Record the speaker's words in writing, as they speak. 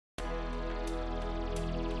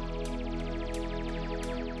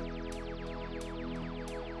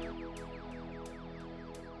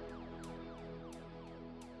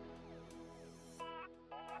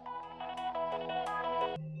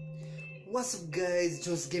What's up guys,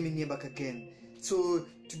 Jones Gaming here back again. So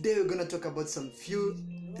today we're gonna talk about some few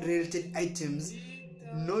related items.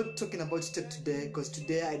 Not talking about tech today, because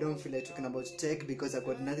today I don't feel like talking about tech because I've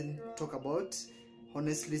got nothing to talk about.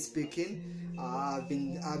 Honestly speaking, I've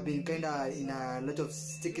been kinda in a lot of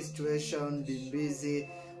sticky situation, been busy,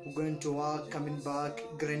 going to work, coming back,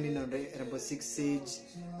 grinding on Rainbow Six Siege,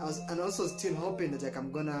 and also still hoping that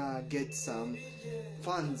I'm gonna get some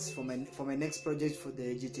funds for my next project for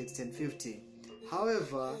the GTX 1050.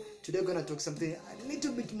 However, today we're gonna talk something a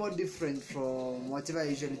little bit more different from whatever I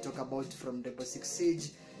usually talk about from Rainbow Six Siege,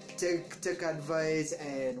 tech advice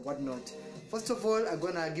and whatnot. First of all, I'm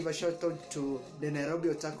gonna give a shout out to the Nairobi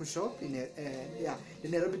Otaku Shop the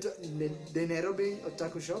Nairobi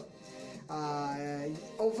Otaku Shop.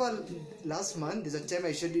 Over last month, there's a time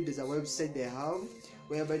I showed you there's a website they have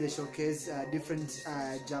whereby they showcase different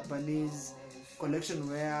Japanese collection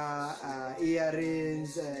wear,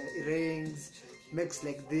 earrings, rings, makes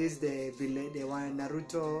like this. They want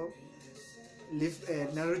Naruto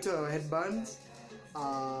headbands.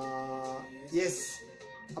 Yes,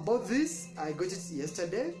 about this I got it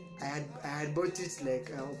yesterday. I had bought it like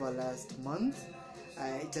over last month.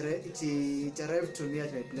 It arrived to me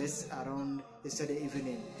at my place around yesterday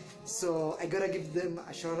evening, so I gotta give them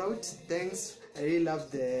a shout out. Thanks, I really love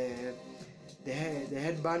the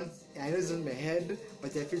headband. I know it's on my head,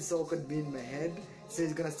 but I feel so awkward being in my head, so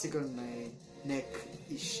it's gonna stick on my neck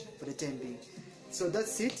ish for the time being. So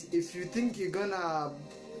that's it. If you think you're gonna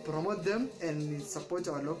promote them and support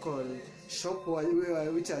our local shop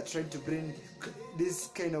which are trying to bring this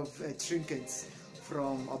kind of trinkets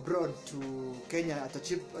from abroad to Kenya at a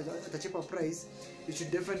cheaper price, you should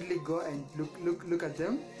definitely go and look at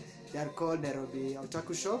them. They are called Nairobi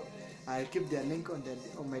Otaku Shop. I'll keep their link on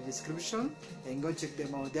my description and go check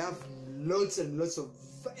them out. They have lots and lots of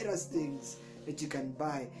various things that you can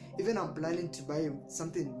buy. Even I'm planning to buy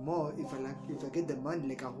something more if I get the money,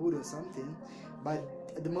 like a hood or something. But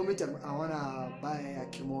at the moment I wanna buy a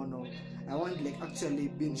kimono. I want like actually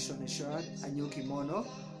being shown a new kimono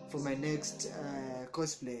for my next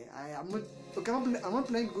cosplay. I'm not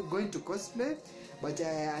planning going to cosplay, but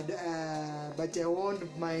I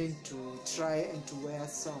won't mind to try and to wear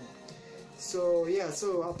some. So yeah,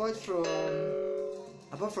 so apart from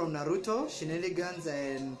Naruto shenanigans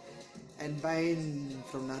and buying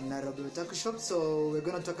from Nairobi Otaku Shop, so we're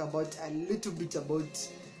gonna talk about a little bit about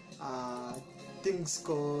things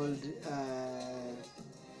called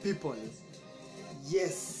people.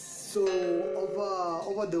 Yes, so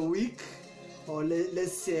over the week, or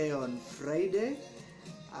let's say on Friday,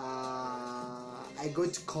 I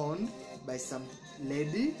got conned by some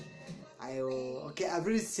lady. I've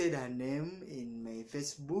already said her name in my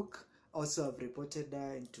Facebook. Also, I've reported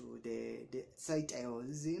her into the site I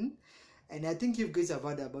was in, and I think you guys have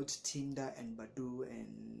heard about Tinder and Badoo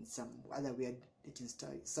and some other weird dating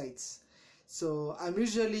sites. So I'm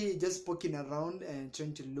usually just poking around and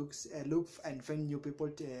trying to look and find new people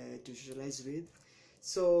to socialize with.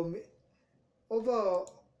 So over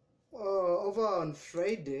on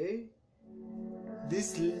Friday,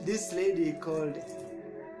 this lady called,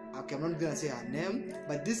 okay, I'm not gonna say her name,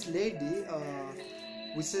 but this lady,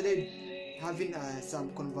 we started having some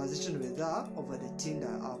conversation with her over the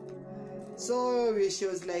Tinder app. So she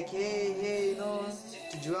was like, hey,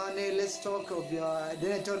 Tujuane, let's talk of your.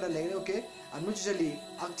 Then I told her like, okay, I'm not usually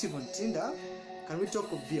active on Tinder. Can we talk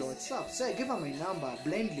via WhatsApp? So I gave her my number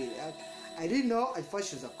blindly. I didn't know at first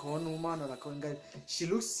she was a con woman or a con girl. She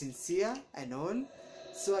looks sincere and all.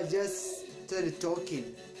 So I just started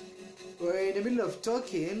talking. We're in the middle of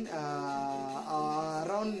talking,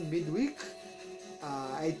 around midweek.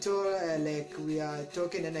 I told her like we are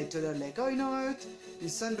talking, and I told her like, oh, you know what? You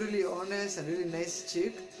sound really honest and really nice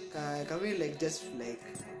chick. Can we like just like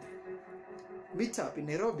meet up in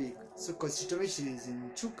Nairobi? So cause she told me she's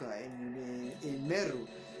in Chuka in Meru.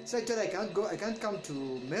 So I told her I can't come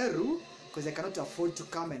to Meru because I cannot afford to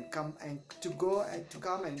come and come and go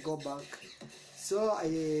back. So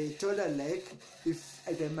I told her like if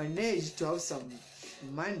I manage to have some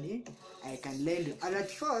money, I can lend you. And at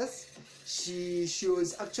first she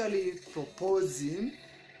was actually proposing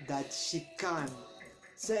that she can.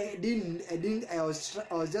 So I was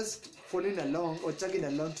just following along or tagging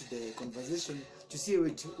along to the conversation to see where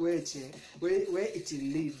it will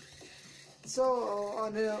lead. So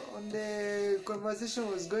on the conversation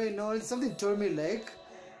was going on, something told me like,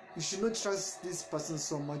 you should not trust this person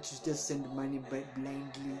so much, you just send money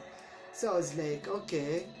blindly. So I was like,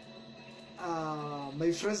 okay.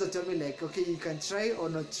 My friends would tell me like, okay, you can try or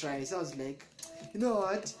not try. So I was like, you know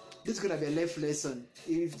what, this is gonna be a life lesson.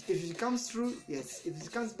 If it comes through, yes. If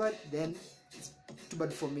it comes bad, then too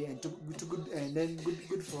bad for me and too good, and then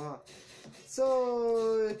good for her.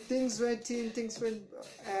 So things went,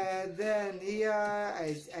 then here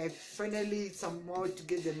I finally somehow to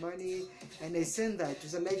get the money, and I sent that. It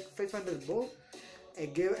was like 500 bob.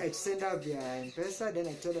 I sent her via M-Pesa. Then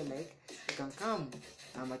I told her like, you can come,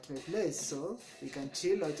 I'm at my place, so we can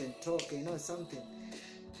chill out and talk, something.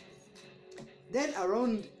 Then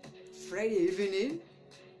around Friday evening,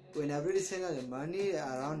 when I already sent her the money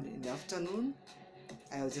around in the afternoon,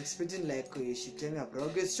 I was expecting like she tell me her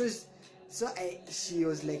progress. She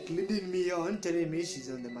was like leading me on, telling me she's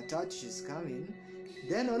on the matatu, she's coming.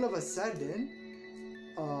 Then all of a sudden,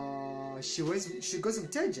 she goes to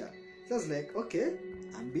Teja. So I was like, okay,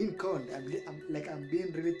 I'm being conned. I'm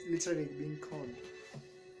being literally being conned.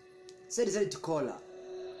 So I decided to call her.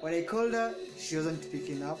 When I called her, she wasn't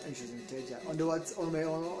picking up, and she was in Teja. On the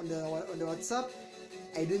WhatsApp,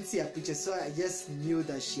 I didn't see her picture, so I just knew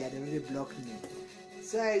that she had already blocked me.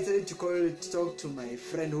 So I decided to talk to my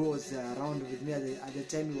friend who was around with me at the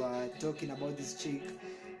time we were talking about this chick.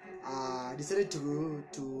 I decided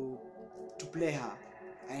to play her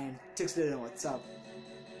and text her on WhatsApp.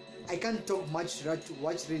 I can't talk much to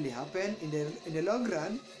what really happened. In the long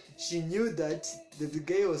run, she knew that the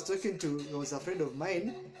guy I was talking to was a friend of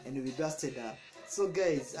mine, and we busted her. So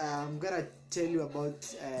guys, I'm gonna tell you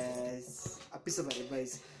about a piece of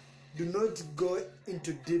advice. Do not go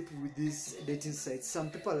into deep with these dating sites. Some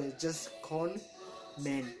people are just con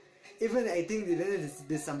men. Even I think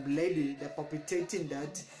there's some lady that perpetrating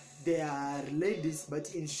that they are ladies,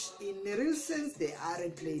 but in a real sense they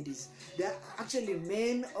aren't ladies. They are actually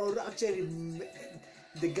men, or actually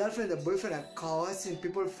the girlfriend, the boyfriend are coercing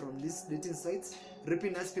people from these dating sites,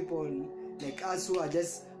 raping us, people like us who are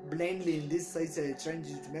just blindly in these sites trying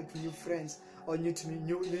to make new friends or new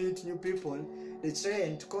people. They try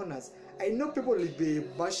and con us. I know people will be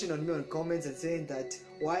bashing on me on comments and saying that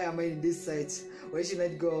why am I in these sites? Why should I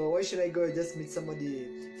go and just meet somebody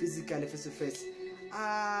physically, face to face?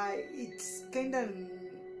 It's kind of,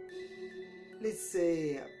 let's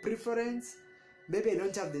say, preference. Maybe I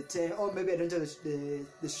don't have the time, or maybe I don't have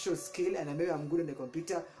the show skill, and maybe I'm good on the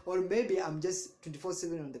computer, or maybe I'm just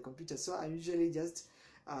 24/7 on the computer. So I'm usually just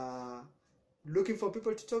looking for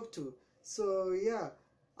people to talk to. So yeah,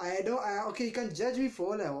 okay, you can judge me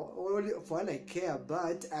for all I care,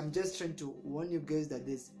 but I'm just trying to warn you guys that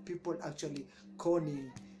there's people actually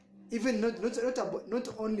conning. Even not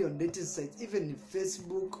only on dating sites, even in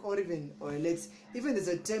Facebook or even OLX. Even there's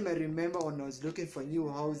a time I remember when I was looking for a new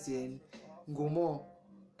house in Ngumo.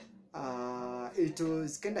 It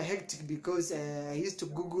was kind of hectic because I used to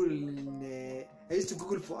Google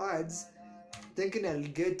for ads, thinking I'll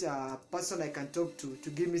get a person I can talk to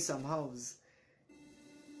give me some house.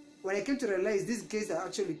 When I came to realize these guys are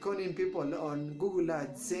actually conning people on Google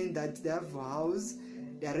ads, saying that they have a house,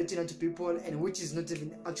 they are reaching out to people, and which is not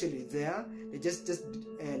even actually there. They just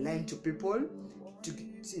lying to people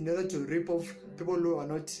in order to rip off people who are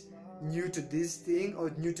not new to this thing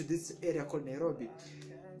or new to this area called Nairobi.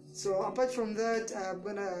 So apart from that, I'm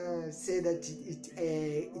gonna say that it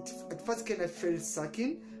at first kind of felt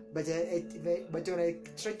sucking, but when I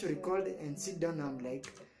tried to record and sit down, I'm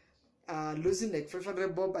like losing like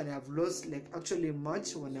 500 bob, and I've lost like actually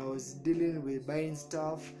much when I was dealing with buying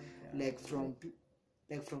stuff like from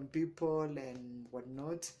people and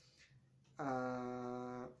whatnot.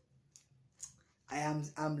 I'm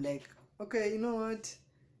like, okay, you know what,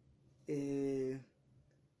 it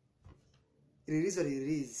is what it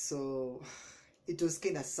is. So it was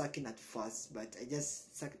kind of sucking at first, but I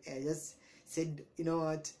just said, you know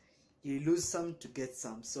what, you lose some to get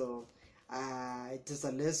some. So it is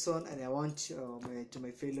a lesson, and I want to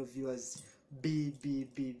my fellow viewers, be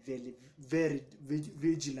very, very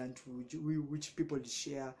vigilant with which people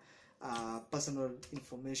share personal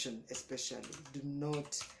information. Especially, do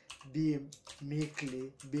not be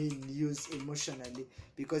meekly being used emotionally,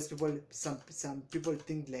 because some people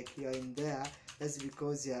think like you're in there, that's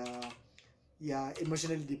because you're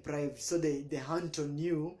emotionally deprived, so they hunt on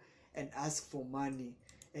you and ask for money,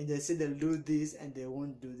 and they say they'll do this and they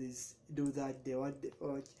won't do that. They want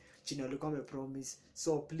a promise.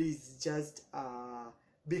 So please just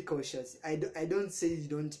be cautious. I don't say you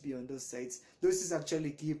don't be on those sites. Those is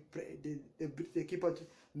actually they keep out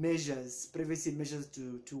measures, privacy measures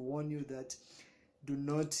to warn you that do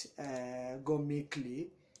not go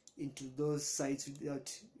meekly into those sites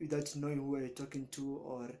without knowing who you're talking to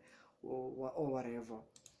or whatever.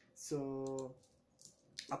 So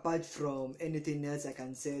apart from anything else, I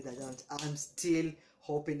can say that I'm still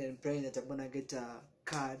hoping and praying that I'm gonna get a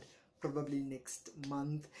card probably next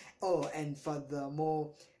month. Oh, and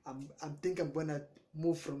furthermore, I think I'm gonna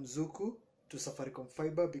move from Zuku to Safaricom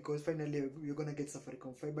fiber, because finally we're gonna get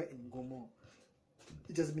Safaricom fiber in Gomo.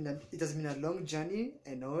 It has been a long journey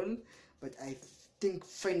and all, but I think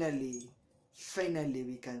finally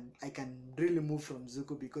I can really move from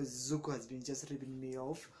Zuku, because Zuku has been just ripping me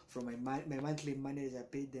off from my monthly money that I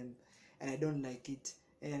paid them, and I don't like it.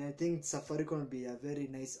 And I think Safaricom will be a very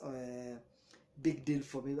nice big deal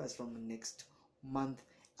for me as from next month.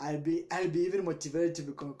 I'll be even motivated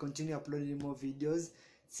to continue uploading more videos,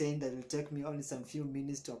 saying that it will take me only some few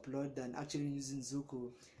minutes to upload than actually using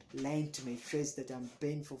Zuku, lying to my face that I'm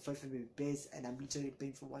paying for 5 Mbps and I'm literally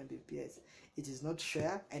paying for 1 Mbps. It is not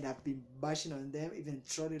fair, and I've been bashing on them, even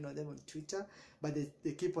trolling on them on Twitter, but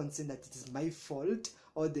they keep on saying that it is my fault,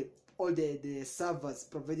 or the servers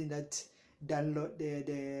providing that download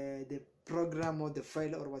the program or the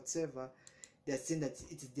file or whatever. They're saying that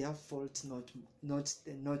it is their fault, not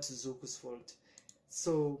Zuku's fault.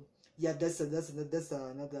 So yeah, that's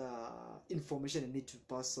another information I need to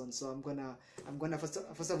pass on. So I'm gonna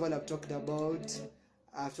first of all I've talked about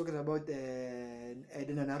the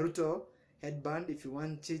Naruto headband. If you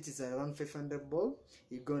want it, it's around 500 ball.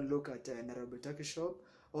 You go and look at Narabutaki shop,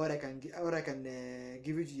 or I can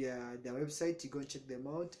give you their website. You go and check them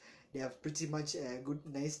out. They have pretty much good,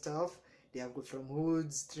 nice stuff. They have got from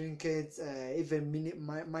hoods, trinkets, even mini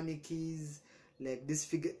money keys, like this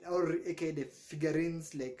figure, or aka the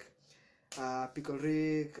figurines like Pickle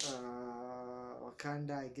Rick,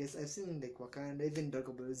 Wakanda. I guess I've seen like Wakanda, even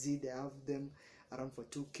Dragon Ball Z. They have them around for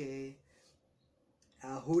 2K.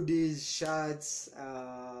 Hoodies, shirts,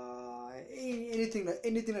 anything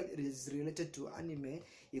that is related to anime,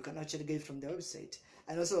 you can actually get it from the website.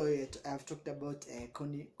 And also I've talked about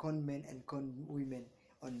con men and con women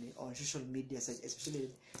on social media sites,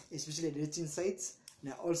 especially dating sites,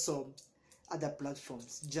 and also other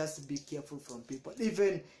platforms. Just be careful from people,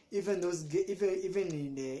 even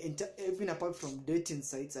apart from dating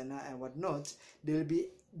sites and whatnot. There will be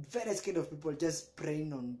various kind of people just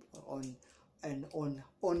preying on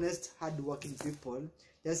honest, hardworking people,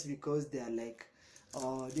 just because they are like,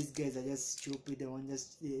 oh, these guys are just stupid, they want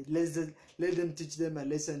just let them teach them a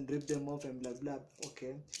lesson, rip them off and blah blah.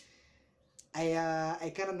 Okay,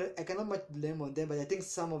 I cannot much blame on them, but I think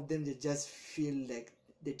some of them, they just feel like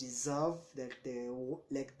they deserve that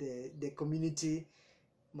the community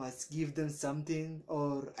must give them something,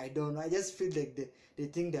 or I don't know. I just feel like they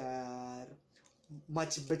think they are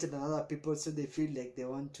much better than other people, so they feel like they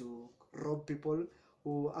want to rob people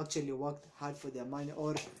who actually worked hard for their money,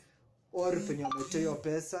 or penye wametoa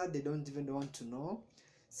pesa, they don't even want to know.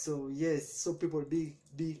 So yes, so people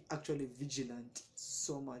be actually vigilant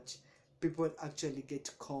so much. People actually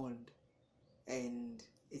get conned, and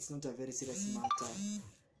it's not a very serious matter.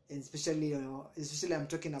 And especially I'm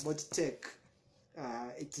talking about tech.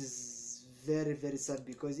 It is very, very sad,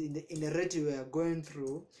 because in the rate we are going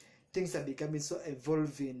through, things are becoming so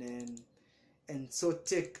evolving and so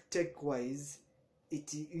tech wise.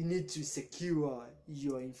 You need to secure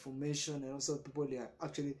your information, and also people they are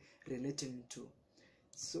actually relating to.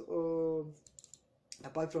 So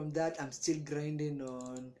apart from that, I'm still grinding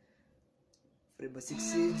on Rainbow Six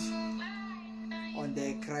Siege. On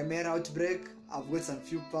the Crimea outbreak, I've got some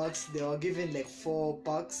few packs. They were given like 4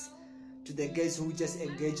 packs to the guys who just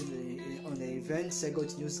engaged on the event. So I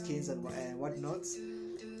got new skins and whatnot.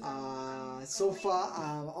 So far,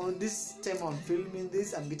 on this time I'm filming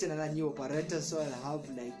this, I'm getting another new operator, so I'll have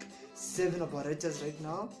like 7 operators right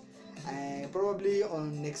now. Probably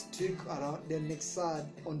on next week, around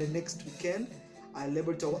on the next weekend, I'll be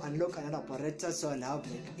able to unlock another operator, so I'll have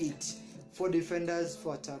like 8, 4 defenders,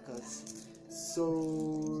 4 attackers.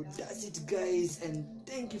 So that's it, guys, and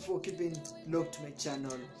thank you for keeping locked to my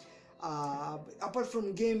channel. Apart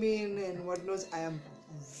from gaming and whatnot, I am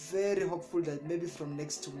very hopeful that maybe from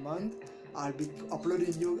next month I'll be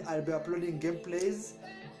uploading gameplays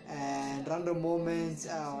and random moments,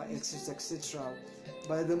 etc.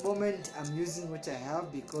 But at the moment, I'm using what I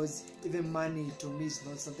have, because even money to me is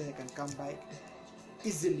not something I can come by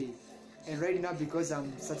easily. And right now, because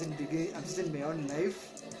I'm starting my own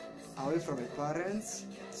life away from my parents,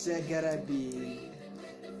 so I gotta be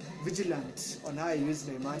vigilant on how I use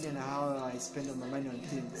my money and how I spend my money on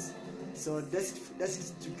things. So that's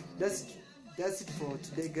it for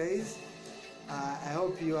today, guys. I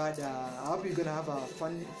hope you're gonna have a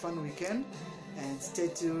fun weekend, and stay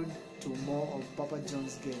tuned to more of Papa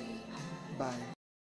John's Gaming. Bye.